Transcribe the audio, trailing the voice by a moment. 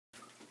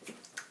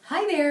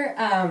Hi there.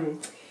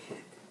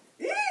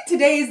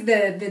 Today's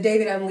the day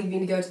that I'm leaving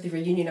to go to the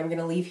reunion. I'm going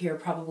to leave here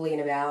probably in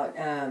about,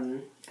 I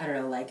don't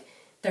know, like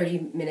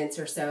 30 minutes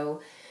or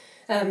so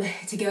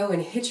to go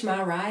and hitch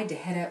my ride to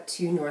head up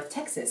to North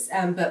Texas.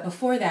 But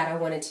before that, I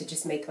wanted to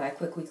just make my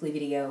quick weekly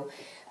video.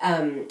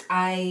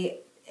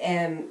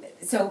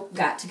 So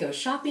got to go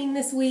shopping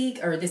this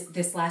week, or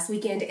this last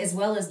weekend, as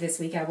well as this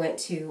week I went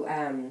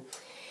to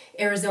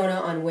Arizona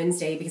on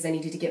Wednesday because I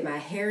needed to get my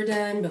hair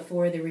done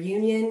before the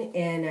reunion,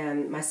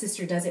 and my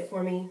sister does it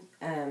for me,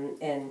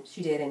 and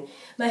she did, and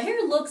my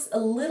hair looks a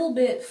little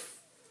bit,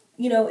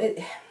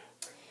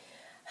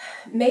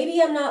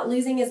 maybe I'm not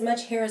losing as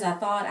much hair as I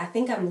thought. I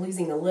think I'm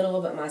losing a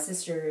little, but my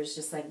sister is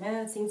just like,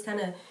 man, it seems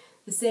kind of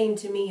the same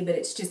to me, but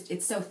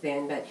it's so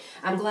thin. But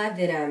I'm glad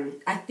that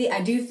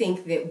I do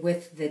think that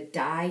with the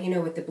dye,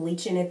 with the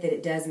bleach in it, that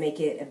it does make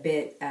it a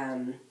bit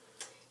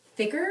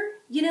thicker.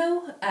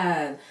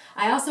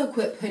 I also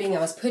I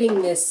was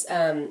putting this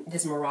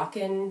this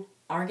Moroccan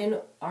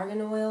argan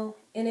oil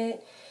in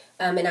it,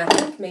 and I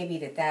think maybe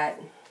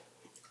that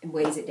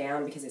weighs it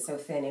down because it's so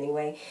thin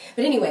anyway.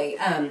 But anyway,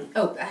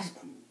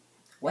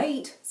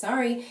 weight,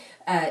 sorry,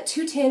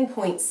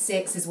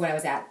 210.6 is what I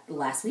was at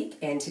last week,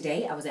 and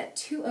today I was at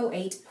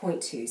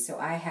 208.2, so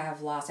I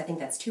have lost, I think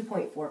that's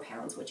 2.4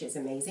 pounds, which is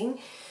amazing.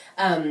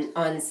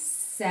 On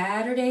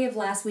Saturday of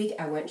last week,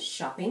 I went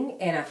shopping,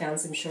 and I found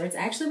some shorts. I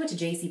actually went to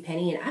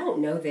JCPenney, and I don't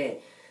know if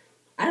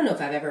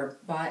I've ever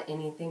bought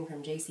anything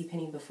from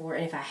JCPenney before,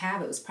 and if I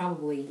have, it was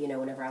probably,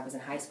 whenever I was in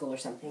high school or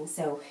something.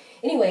 So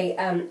anyway,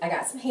 I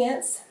got some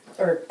pants,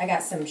 or I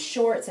got some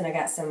shorts, and I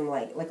got some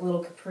like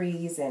little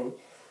capris and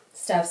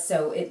stuff,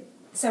 so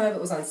some of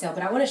it was on sale,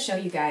 but I want to show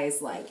you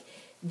guys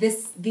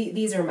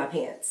these are my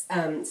pants.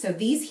 So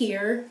these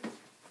here,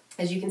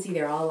 as you can see,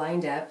 they're all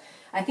lined up.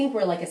 I think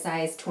we're like a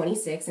size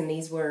 26, and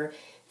these were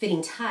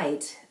fitting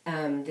tight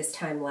this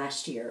time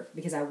last year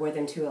because I wore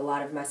them to a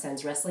lot of my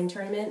son's wrestling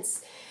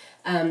tournaments.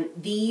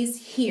 These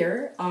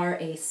here are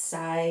a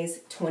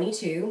size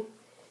 22.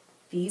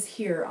 These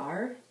here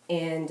are,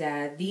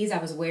 and these I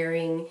was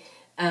wearing.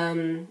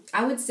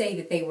 I would say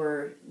that they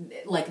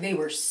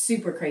were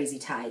super crazy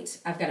tight.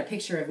 I've got a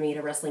picture of me at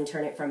a wrestling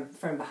tournament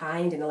from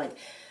behind, and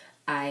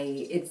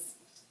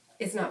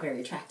it's not very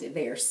attractive.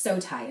 They are so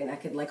tight, and I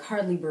could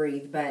hardly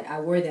breathe, but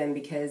I wore them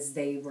because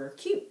they were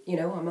cute,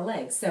 on my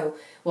legs. So,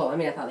 well, I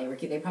mean, I thought they were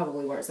cute. They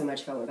probably weren't so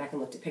much if I went back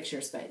and looked at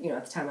pictures, but,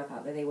 at the time I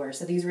thought that they were.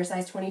 So these were a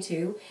size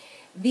 22.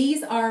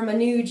 These are my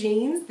new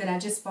jeans that I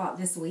just bought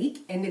this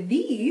week, and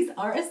these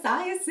are a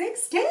size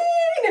 16.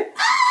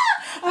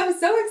 I'm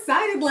so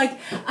excited.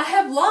 I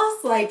have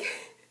lost like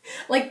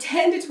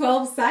 10 to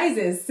 12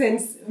 sizes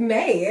since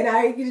May, and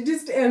I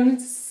just am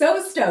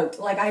so stoked.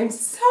 I'm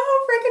so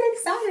freaking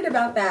excited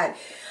about that.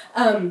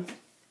 I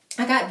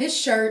got this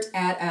shirt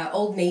at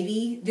Old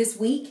Navy this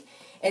week,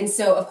 and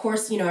so of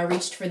course, I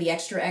reached for the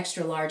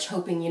extra large,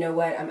 hoping,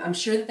 I'm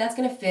sure that that's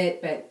going to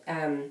fit, but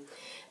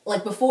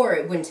before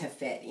it wouldn't have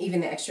fit,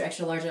 even the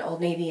extra large at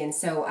Old Navy, and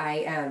so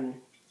I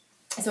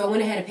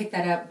went ahead and picked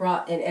that up,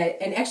 brought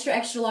an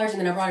extra large, and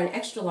then I brought an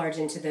extra large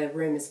into the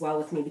room as well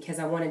with me because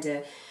I wanted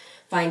to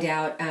find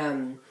out,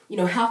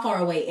 how far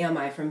away am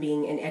I from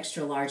being an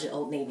extra large at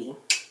Old Navy.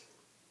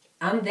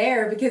 I'm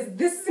there because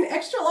this is an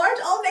extra large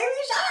Old Navy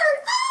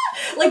shirt.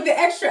 Ah! The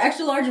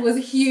extra large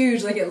was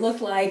huge. It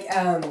looked like,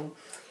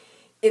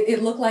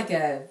 it looked like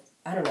a,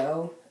 I don't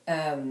know,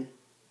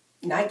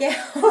 nightgown.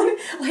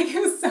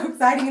 It was so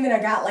exciting. And then I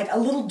got a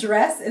little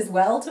dress as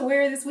well to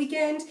wear this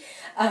weekend.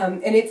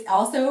 And it's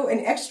also an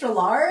extra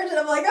large. And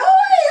I'm like, oh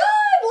my God,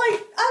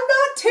 I'm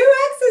not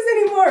 2X's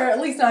anymore. At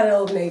least not at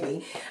Old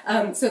Navy.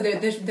 So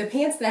the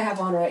pants that I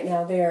have on right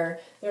now, they're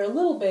a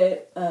little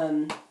bit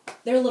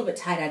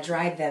tight. I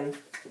dried them.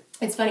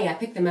 It's funny, I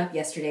picked them up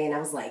yesterday, and I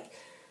was like,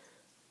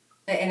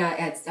 and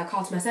I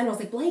called to my son, and I was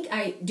like, Blake,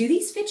 do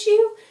these fit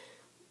you?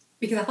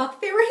 Because I thought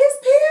that they were his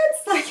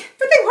pants,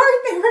 but they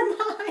weren't, they were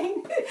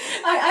mine.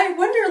 I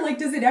wonder,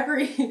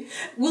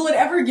 will it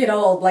ever get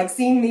old,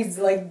 seeing these,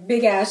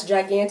 big-ass,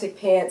 gigantic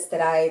pants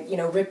that I,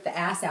 ripped the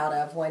ass out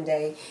of one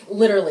day,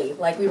 literally,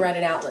 we were at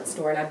an outlet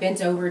store, and I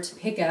bent over to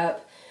pick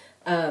up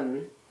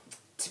an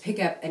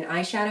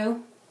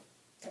eyeshadow,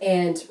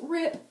 and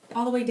rip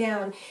all the way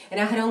down,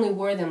 and I had only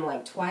wore them,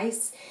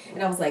 twice,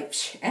 and I was like,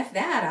 F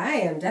that, I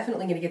am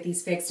definitely going to get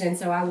these fixed, and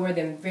so I wore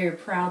them very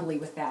proudly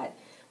with that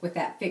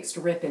fixed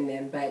rip in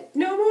them, but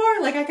no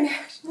more. I can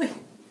actually,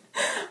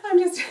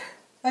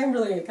 I'm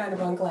really kind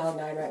of on cloud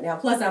 9 right now.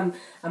 Plus, I'm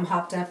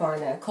hopped up on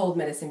cold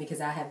medicine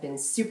because I have been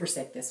super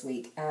sick this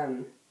week.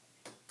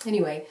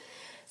 Anyway,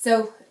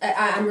 so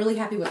I'm really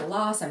happy with the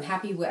loss. I'm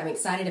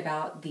excited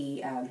about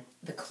the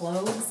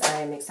clothes.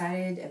 I'm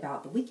excited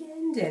about the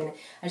weekend, and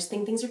I just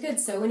think things are good.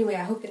 So anyway,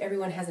 I hope that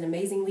everyone has an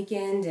amazing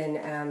weekend and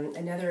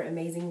another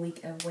amazing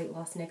week of weight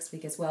loss next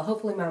week as well.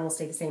 Hopefully mine will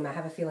stay the same. I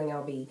have a feeling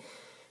I'll be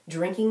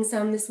drinking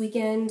some this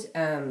weekend,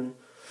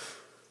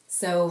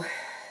 so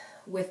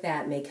with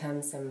that may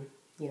come some,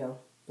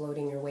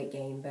 bloating or weight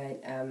gain,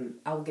 but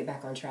I will get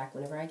back on track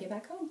whenever I get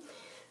back home.